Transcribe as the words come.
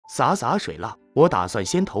洒水了，我打算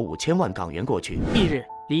先投5000万港元过去。翌日，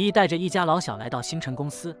李毅带着一家老小来到星辰公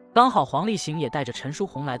司，刚好黄立行也带着陈淑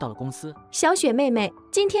红来到了公司。小雪妹妹，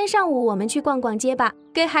今天上午我们去逛逛街吧，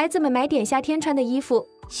给孩子们买点夏天穿的衣服。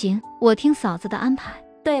行，我听嫂子的安排。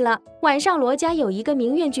对了，晚上罗家有一个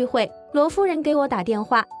名媛聚会，罗夫人给我打电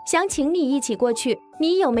话，想请你一起过去，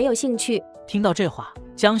你有没有兴趣？听到这话，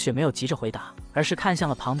江雪没有急着回答，而是看向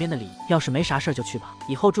了旁边的李毅。要是没啥事就去吧，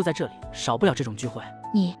以后住在这里，少不了这种聚会。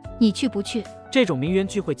你去不去？这种名媛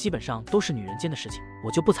聚会基本上都是女人间的事情，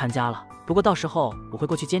我就不参加了。不过到时候我会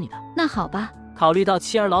过去接你的。那好吧。考虑到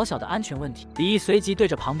妻儿老小的安全问题，李毅随即对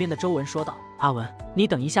着旁边的周文说道：“阿文，你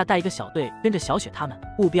等一下带一个小队跟着小雪他们，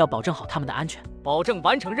务必要保证好他们的安全，保证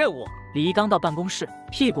完成任务。”李毅刚到办公室，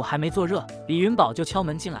屁股还没坐热，李云宝就敲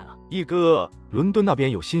门进来了。毅哥，伦敦那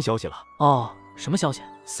边有新消息了。哦，什么消息？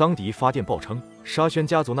桑迪发电报称，沙宣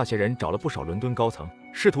家族那些人找了不少伦敦高层，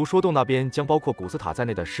试图说动那边将包括古斯塔在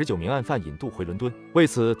内的19名案犯引渡回伦敦。为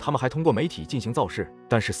此，他们还通过媒体进行造势。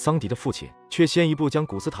但是桑迪的父亲却先一步将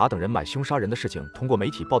古斯塔等人买凶杀人的事情通过媒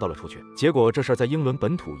体报道了出去。结果这事儿在英伦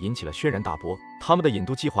本土引起了轩然大波，他们的引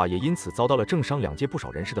渡计划也因此遭到了政商两界不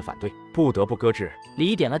少人士的反对，不得不搁置。李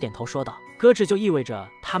毅点了点头说道：“搁置就意味着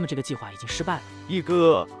他们这个计划已经失败了。”毅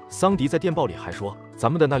哥，桑迪在电报里还说，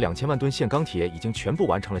咱们的那2000万吨现钢铁已经全部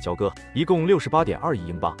完成了交割，一共68.2亿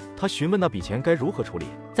英镑。他询问那笔钱该如何处理。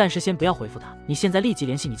暂时先不要回复他，你现在立即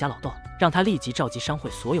联系你家老豆，让他立即召集商会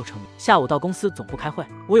所有成员，下午到公司总部开会，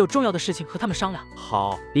我有重要的事情和他们商量。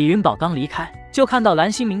好。李云宝刚离开，就看到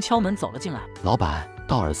蓝新明敲门走了进来。老板，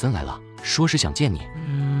道尔森来了，说是想见你。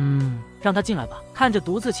让他进来吧。看着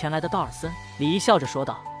独自前来的道尔森，李毅笑着说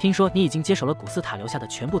道：“听说你已经接手了古斯塔留下的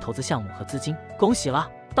全部投资项目和资金，恭喜了。”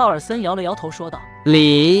道尔森摇了摇头说道：“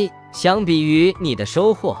李，相比于你的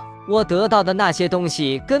收获，我得到的那些东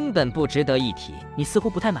西根本不值得一提。你似乎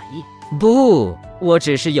不太满意。”不，我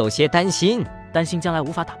只是有些担心。担心将来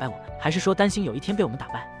无法打败我们，还是说担心有一天被我们打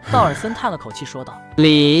败？道尔森叹了口气说道：“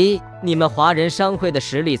李，你们华人商会的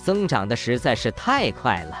实力增长的实在是太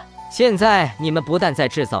快了。现在你们不但在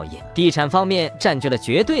制造业、地产方面占据了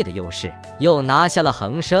绝对的优势，又拿下了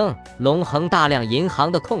恒生、龙恒大量银行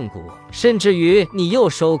的控股，甚至于你又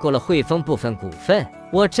收购了汇丰部分股份。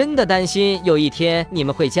我真的担心有一天你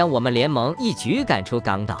们会将我们联盟一举赶出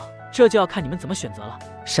港岛。这就要看你们怎么选择了。”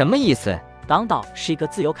什么意思？港岛是一个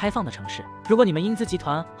自由开放的城市，如果你们英资集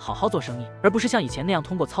团好好做生意，而不是像以前那样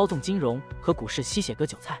通过操纵金融和股市吸血割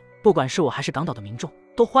韭菜，不管是我还是港岛的民众，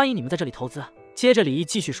都欢迎你们在这里投资。接着李毅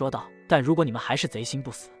继续说道：“但如果你们还是贼心不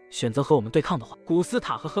死，选择和我们对抗的话，古斯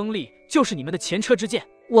塔和亨利就是你们的前车之鉴。”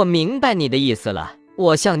我明白你的意思了，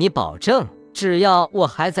我向你保证，只要我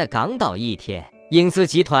还在港岛一天，英资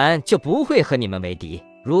集团就不会和你们为敌。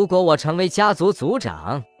如果我成为家族族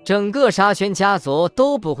长，整个沙宣家族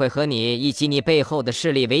都不会和你以及你背后的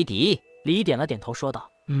势力为敌。李毅点了点头说道：“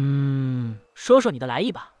说说你的来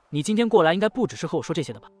意吧。你今天过来应该不只是和我说这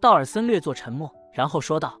些的吧？”道尔森略作沉默，然后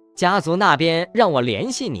说道：“家族那边让我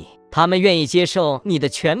联系你，他们愿意接受你的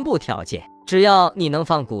全部条件，只要你能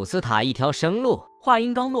放古斯塔一条生路。”话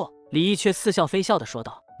音刚落，李毅却似笑非笑地说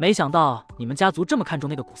道：“没想到你们家族这么看重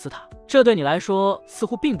那个古斯塔，这对你来说似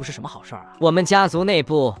乎并不是什么好事啊。”我们家族内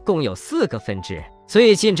部共有4个分支，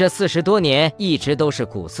最近这40多年一直都是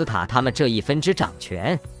古斯塔他们这一分支掌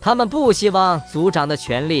权，他们不希望族长的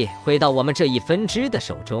权力回到我们这一分支的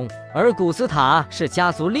手中，而古斯塔是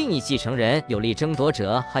家族另一继承人有力争夺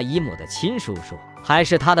者和姨母的亲叔叔，还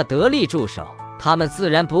是他的得力助手，他们自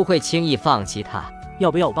然不会轻易放弃他。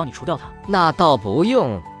要不要我帮你除掉他？那倒不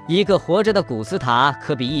用，一个活着的古斯塔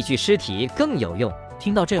可比一具尸体更有用。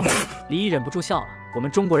听到这话，李毅忍不住笑了。我们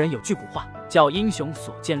中国人有句古话叫英雄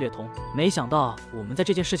所见略同，没想到我们在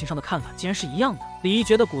这件事情上的看法竟然是一样的。李毅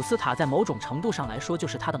觉得古斯塔在某种程度上来说就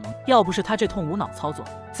是他的盟，要不是他这通无脑操作，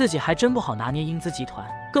自己还真不好拿捏英资集团，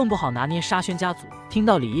更不好拿捏沙宣家族。听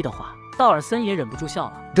到李毅的话，道尔森也忍不住笑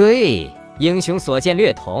了。对，英雄所见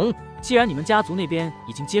略同。既然你们家族那边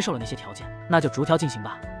已经接受了那些条件，那就逐条进行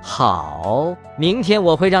吧。好，明天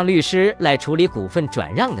我会让律师来处理股份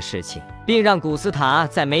转让的事情，并让古斯塔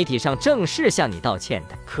在媒体上正式向你道歉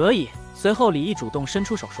的。可以。随后李毅主动伸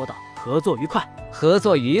出手说道：“合作愉快。”合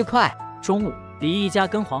作愉快。中午，李毅一家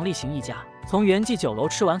跟黄立行一家从元记酒楼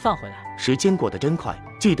吃完饭回来，时间过得真快。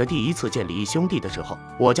记得第一次见李毅兄弟的时候，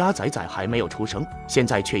我家仔仔还没有出生，现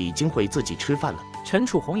在却已经会自己吃饭了。陈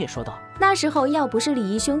楚红也说道：“那时候要不是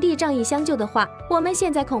李毅兄弟仗义相救的话，我们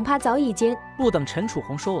现在恐怕早已经……”不等陈楚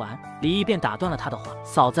红说完，李毅便打断了他的话：“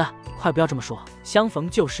嫂子，快不要这么说，相逢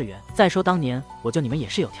旧事缘。再说当年我救你们也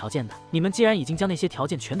是有条件的，你们既然已经将那些条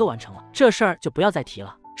件全都完成了，这事儿就不要再提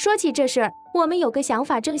了。”说起这事儿，我们有个想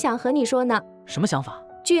法，正想和你说呢。什么想法？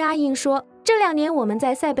据阿英说，这2年我们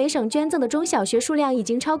在塞北省捐赠的中小学数量已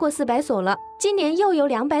经超过400所了，今年又有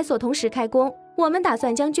200所同时开工。我们打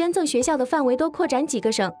算将捐赠学校的范围多扩展几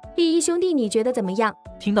个省。李毅兄弟，你觉得怎么样？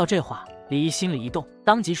听到这话，李毅心里一动，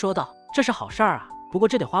当即说道：“这是好事儿啊，不过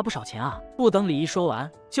这得花不少钱啊。”不等李毅说完，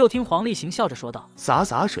就听黄立行笑着说道：“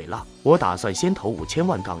洒水了，我打算先投5000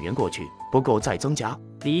万港元过去，不够再增加。”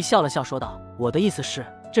李毅笑了笑说道：“我的意思是，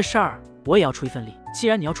这事儿我也要出一份力。既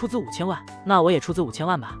然你要出资5000万，那我也出资5000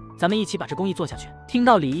万吧，咱们一起把这公益做下去。”听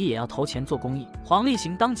到李毅也要投钱做公益，黄立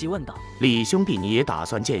行当即问道：“李兄弟，你也打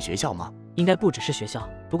算建学校吗？”应该不只是学校，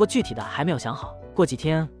不过具体的还没有想好，过几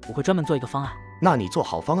天我会专门做一个方案。那你做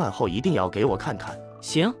好方案后一定要给我看看。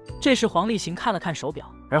行。这时黄立行看了看手表，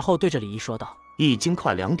而后对着李毅说道：“已经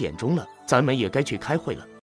快2点钟了，咱们也该去开会了。”